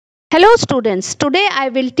Hello students, today I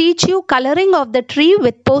will teach you coloring of the tree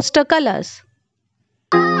with poster colors.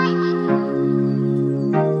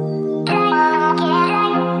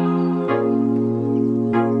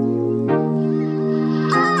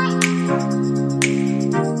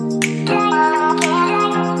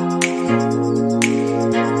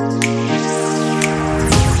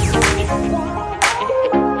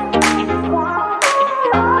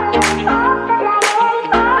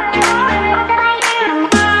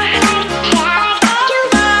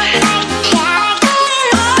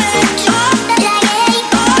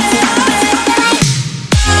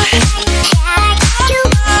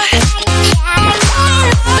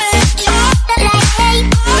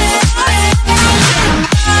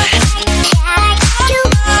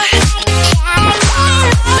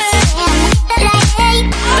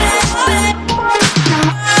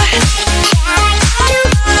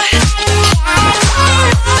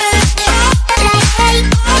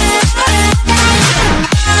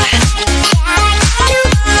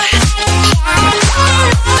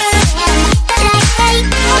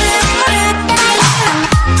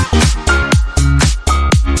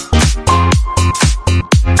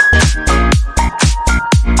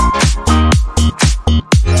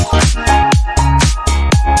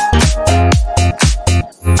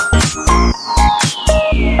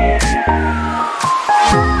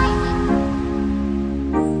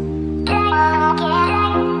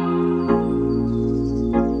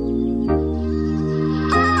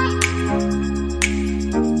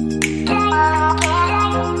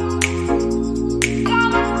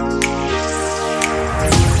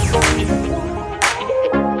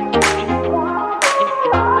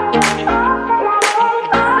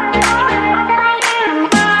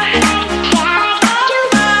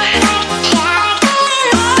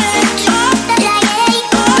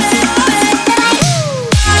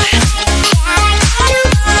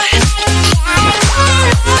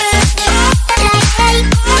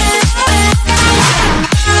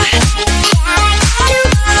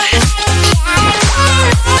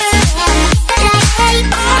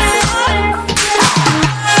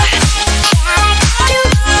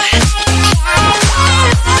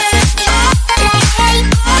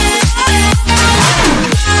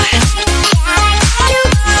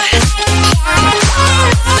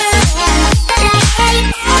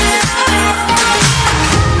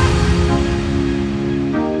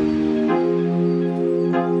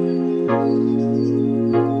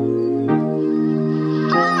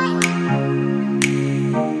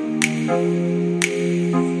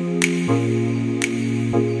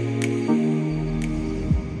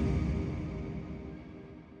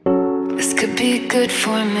 This could be good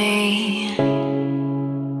for me.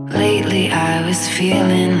 Lately I was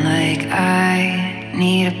feeling like I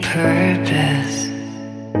need a purpose.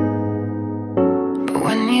 But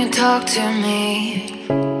when you talk to me,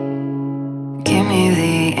 give me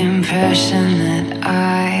the impression that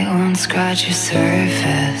I won't scratch your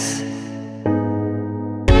surface.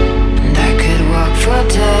 And I could walk for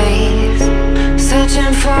days,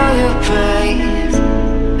 searching for your praise.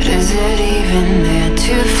 But is it even there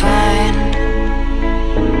to find?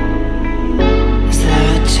 Is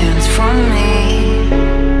there a chance for me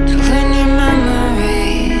to learn your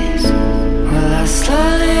memories? Will I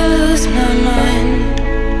slowly